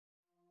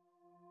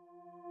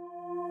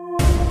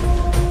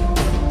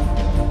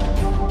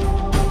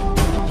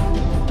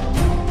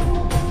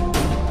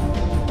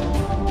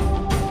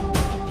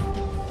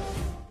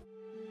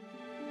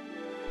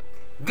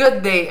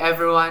Good day,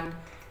 everyone,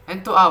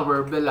 and to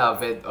our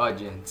beloved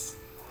audience.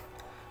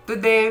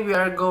 Today, we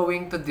are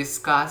going to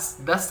discuss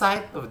the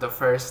site of the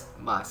first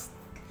Mass.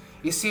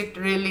 Is it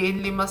really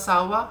in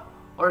Limasawa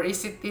or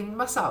is it in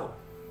Masao?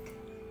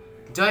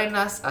 Join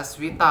us as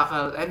we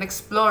tackle and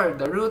explore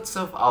the roots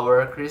of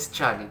our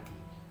Christianity.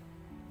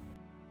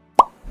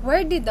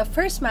 Where did the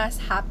first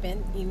Mass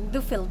happen in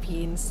the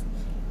Philippines?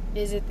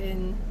 Is it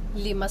in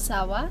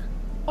Limasawa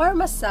or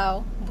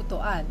Masao,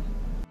 Butuan?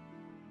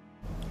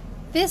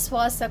 This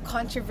was a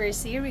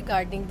controversy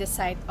regarding the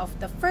site of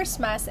the first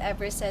Mass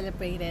ever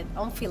celebrated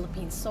on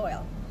Philippine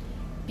soil.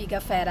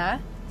 Pigafetta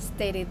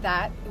stated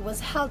that it was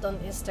held on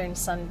Easter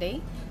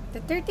Sunday, the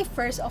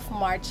 31st of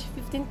March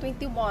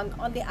 1521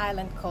 on the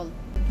island called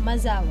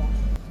Masawa.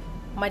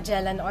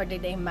 Magellan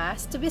ordered a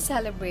Mass to be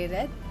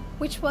celebrated,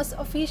 which was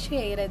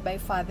officiated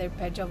by Father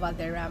Pedro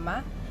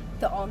Valderrama,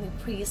 the only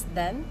priest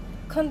then,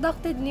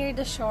 conducted near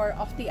the shore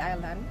of the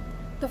island.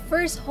 The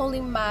first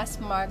Holy Mass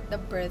marked the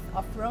birth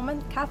of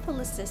Roman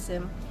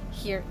Catholicism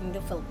here in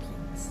the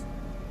Philippines.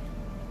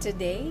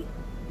 Today,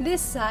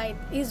 this site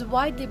is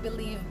widely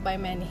believed by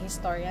many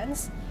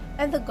historians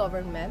and the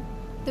government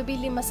to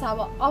be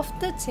Limasawa off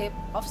the tip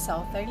of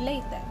southern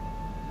Leyte.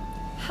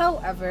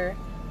 However,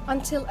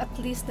 until at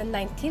least the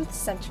 19th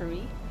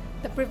century,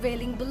 the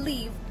prevailing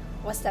belief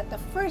was that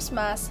the first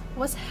Mass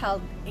was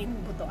held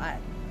in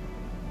Butuan.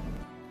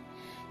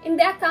 In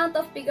the account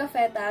of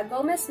Pigafetta,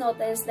 Gomez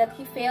noticed that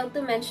he failed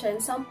to mention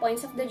some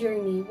points of the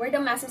journey where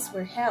the masses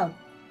were held.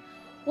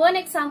 One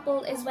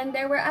example is when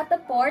they were at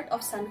the port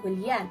of San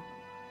Julian.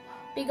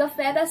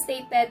 Pigafetta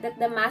stated that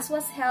the Mass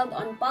was held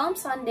on Palm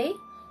Sunday,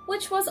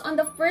 which was on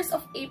the 1st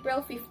of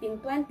April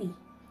 1520,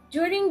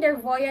 during their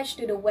voyage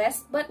to the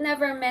west, but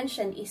never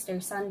mentioned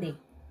Easter Sunday.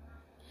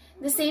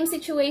 The same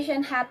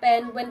situation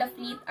happened when the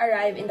fleet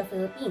arrived in the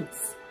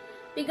Philippines.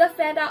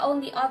 Pigafetta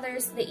only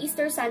utters the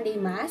Easter Sunday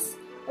Mass,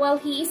 while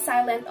he is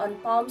silent on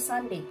Palm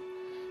Sunday.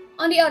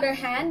 On the other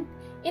hand,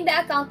 in the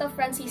account of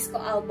Francisco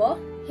Albo,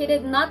 he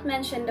did not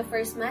mention the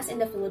first Mass in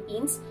the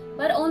Philippines,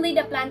 but only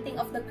the planting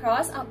of the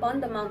cross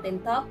upon the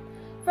mountaintop,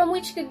 from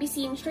which could be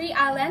seen 3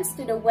 islands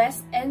to the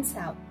west and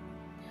south.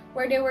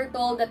 Where they were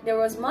told that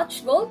there was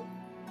much gold,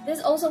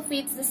 this also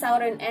fits the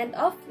southern end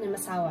of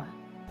Limasawa.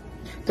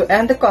 To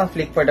end the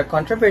conflict for the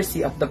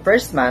controversy of the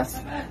first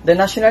Mass, the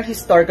National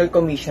Historical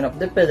Commission of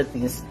the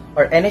Philippines,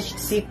 or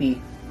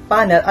NHCP,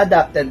 panel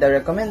adopted the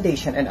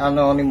recommendation and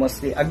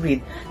anonymously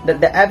agreed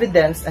that the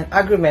evidence and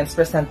arguments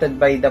presented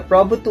by the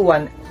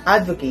pro-Butuan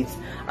advocates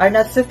are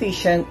not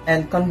sufficient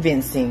and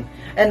convincing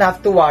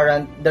enough to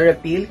warrant the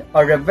repeal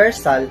or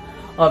reversal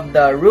of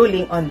the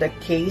ruling on the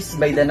case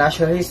by the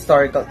National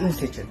Historical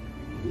Institute.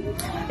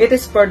 It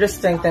is further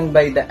strengthened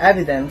by the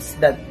evidence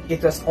that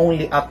it was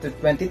only up to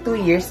 22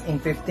 years in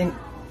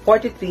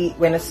 1543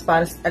 when a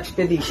Spanish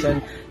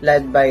expedition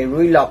led by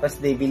Ruy Lopez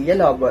de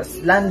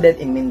Villalobos landed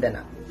in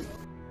Mindanao.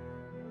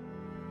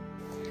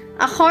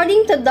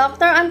 According to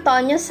Dr.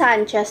 Antonio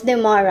Sanchez de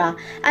Mora,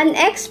 an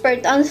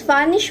expert on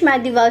Spanish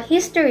medieval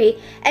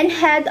history and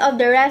head of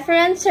the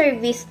reference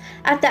service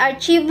at the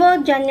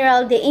Archivo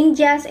General de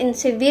Indias in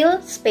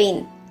Seville,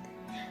 Spain,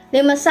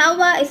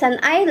 Limasawa is an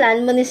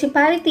island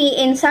municipality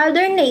in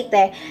southern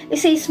Leyte,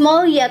 is a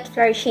small yet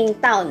flourishing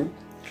town.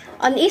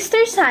 On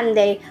Easter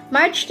Sunday,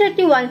 March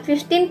 31,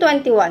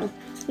 1521,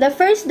 the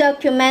first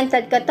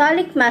documented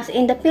Catholic Mass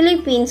in the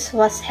Philippines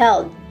was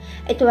held.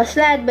 It was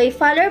led by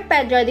Father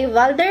Pedro de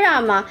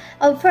Valderrama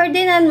of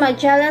Ferdinand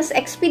Magellan's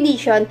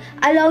expedition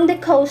along the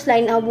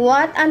coastline of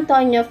what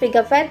Antonio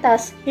Pigafetta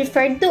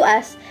referred to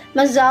as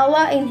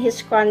Masawa in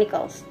his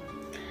chronicles.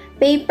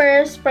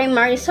 Papers,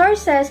 primary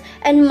sources,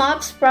 and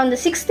maps from the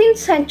 16th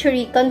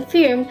century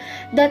confirmed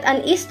that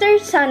an Easter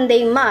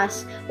Sunday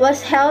Mass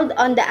was held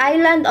on the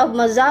island of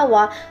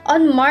Masawa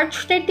on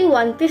March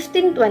 31,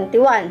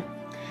 1521,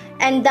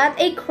 and that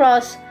a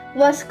cross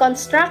was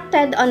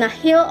constructed on a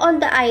hill on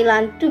the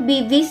island to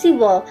be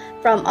visible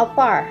from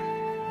afar.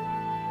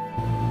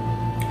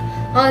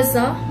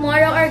 Also,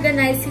 Mora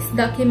organized his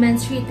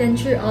documents written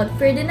throughout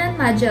Ferdinand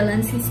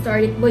Magellan's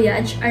historic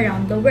voyage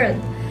around the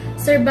world,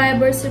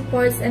 survivors'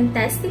 reports and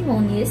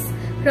testimonies,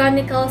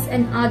 chronicles,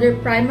 and other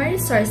primary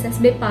sources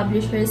by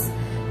publishers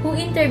who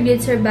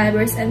interviewed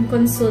survivors and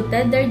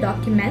consulted their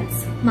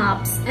documents,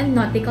 maps, and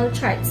nautical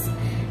charts,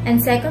 and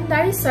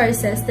secondary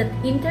sources that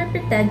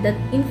interpreted the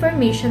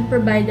information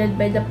provided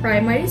by the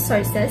primary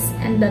sources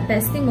and the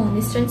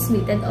testimonies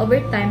transmitted over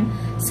time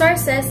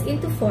sources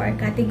into 4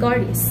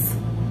 categories.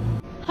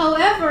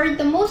 However,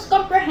 the most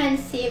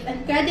comprehensive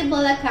and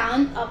credible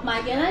account of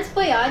Magellan's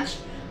voyage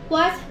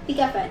was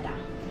Pigafetta.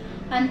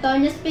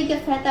 Antonio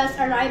Pigafetta's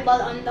arrival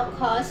on the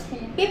coast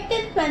in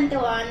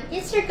 1521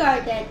 is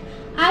regarded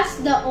as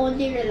the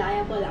only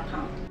reliable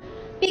account.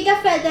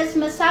 Pigafetta's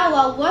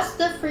Masawa was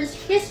the first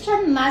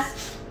Christian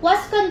Mass was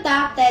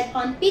conducted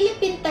on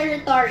Philippine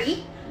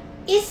territory,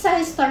 is a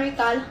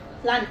historical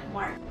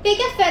landmark.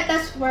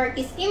 Pigafetta's work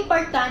is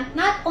important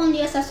not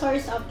only as a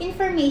source of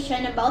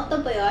information about the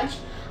voyage,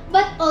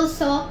 but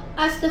also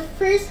as the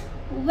first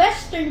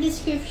Western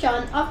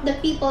description of the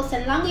peoples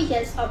and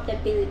languages of the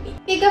Philippines.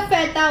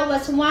 Pigafetta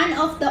was one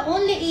of the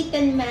only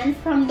 18 men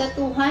from the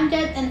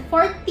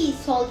 240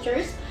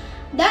 soldiers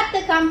that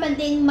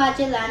accompanied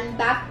Magellan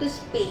back to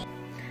Spain.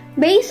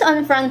 Based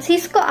on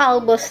Francisco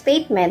Albo's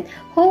statement,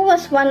 who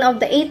was one of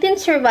the 18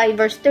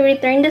 survivors to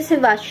return to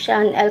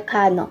Sebastian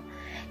Elcano,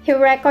 he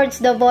records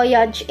the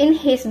voyage in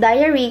his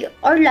diary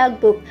or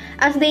logbook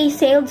as they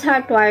sailed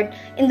southward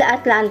in the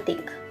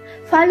Atlantic,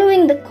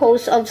 following the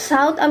coast of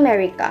South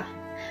America.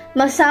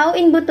 Masao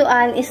in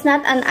Butuan is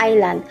not an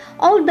island,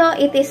 although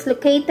it is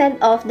located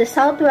off the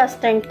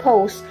southwestern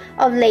coast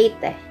of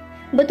Leyte.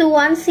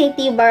 Butuan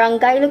City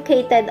barangay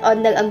located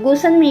on the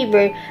Agusan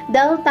River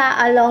Delta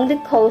along the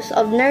coast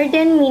of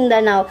northern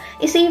Mindanao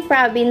is a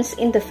province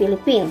in the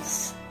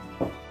Philippines.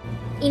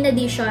 In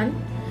addition,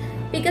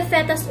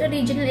 Pigafetta's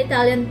original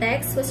Italian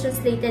text was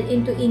translated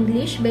into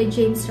English by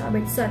James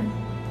Robertson.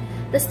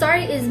 The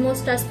story is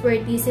most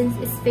trustworthy since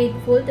it's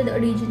faithful to the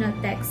original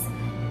text,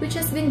 which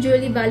has been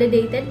duly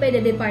validated by the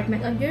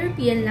Department of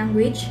European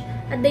Language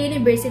at the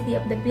University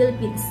of the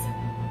Philippines.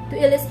 To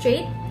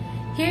illustrate,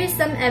 here is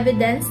some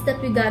evidence that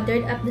we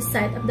gathered at the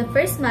site of the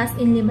first Mass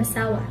in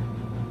Limasawa.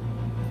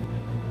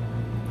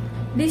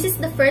 This is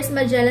the first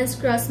Magellan's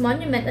Cross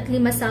monument at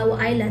Limasawa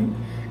Island,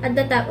 at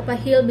the top of a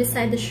hill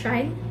beside the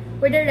shrine,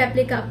 where the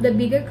replica of the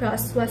bigger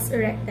cross was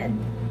erected.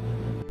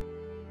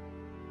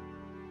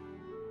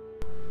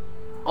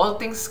 All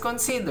things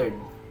considered,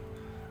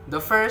 the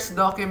first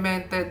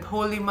documented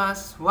Holy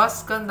Mass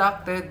was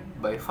conducted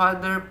by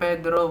Father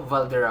Pedro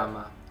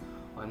Valderrama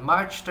on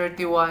March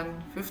 31,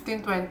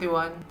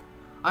 1521,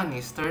 on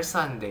Easter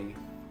Sunday.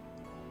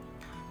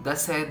 The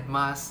said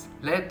Mass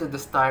led to the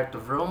start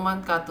of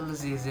Roman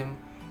Catholicism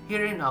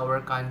here in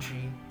our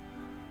country,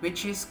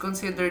 which is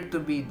considered to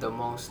be the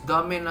most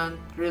dominant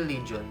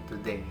religion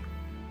today.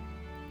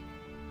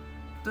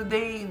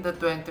 Today, in the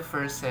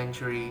 21st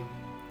century,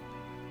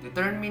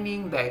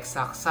 determining the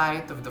exact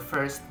site of the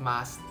first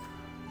Mass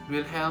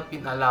will help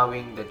in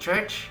allowing the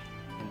Church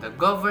and the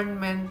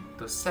government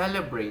to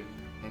celebrate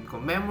and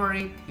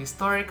commemorate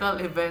historical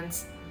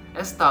events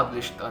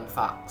established on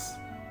facts.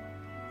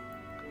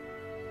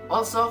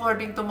 Also,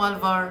 according to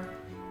Malvar,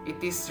 it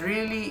is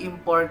really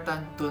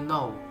important to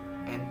know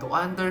and to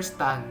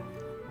understand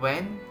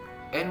when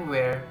and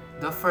where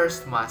the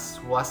first Mass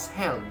was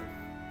held,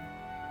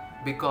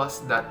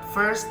 because that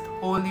first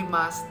Holy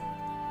Mass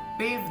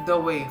paved the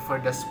way for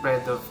the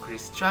spread of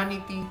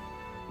Christianity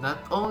not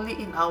only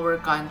in our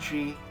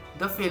country,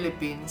 the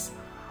Philippines,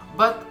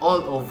 but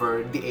all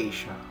over the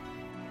Asia.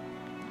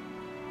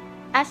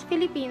 As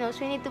Filipinos,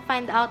 we need to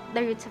find out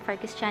the roots of our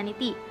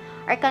Christianity.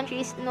 Our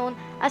country is known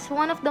as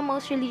one of the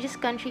most religious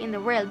countries in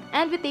the world,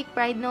 and we take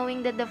pride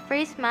knowing that the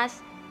first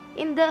Mass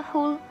in the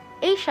whole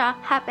Asia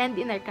happened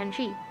in our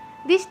country.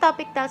 This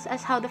topic tells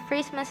us how the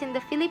first Mass in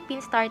the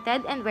Philippines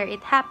started and where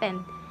it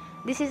happened.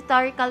 This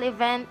historical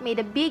event made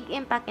a big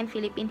impact in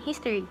Philippine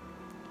history.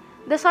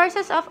 The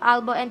sources of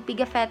Albo and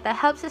Pigafetta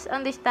helps us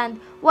understand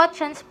what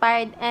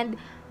transpired and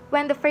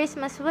when the first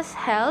Mass was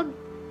held,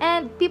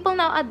 and people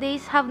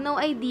nowadays have no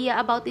idea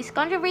about this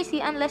controversy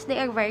unless they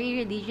are very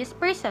religious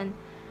person.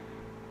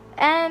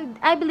 And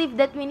I believe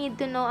that we need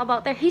to know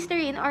about our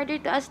history in order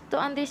to us to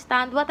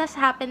understand what has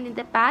happened in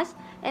the past,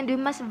 and we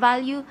must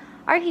value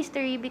our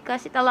history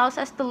because it allows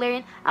us to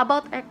learn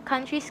about our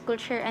country's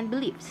culture and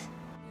beliefs.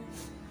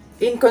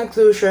 In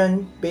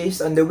conclusion,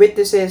 based on the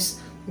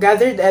witnesses,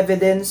 gathered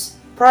evidence,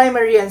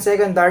 primary and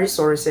secondary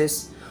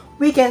sources,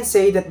 we can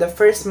say that the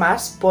first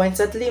Mass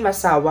points at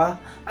Limasawa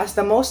as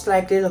the most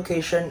likely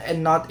location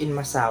and not in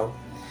Masao.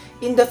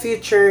 In the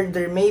future,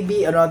 there may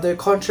be another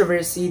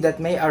controversy that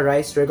may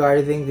arise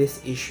regarding this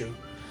issue.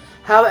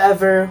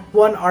 However,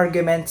 one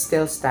argument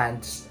still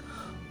stands.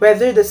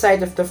 Whether the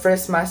site of the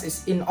first Mass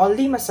is in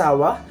only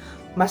Masawa,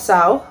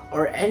 Masao,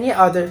 or any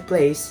other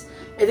place,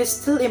 it is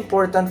still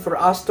important for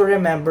us to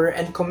remember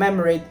and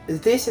commemorate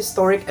this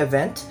historic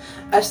event,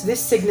 as this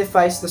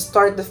signifies the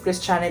start of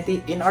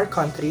Christianity in our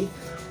country,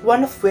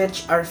 one of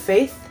which our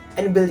faith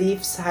and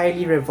beliefs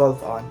highly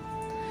revolve on.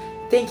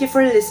 Thank you for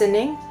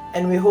listening,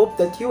 and we hope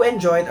that you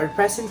enjoyed our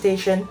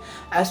presentation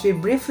as we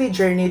briefly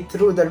journeyed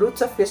through the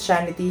roots of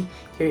Christianity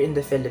here in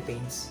the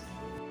Philippines.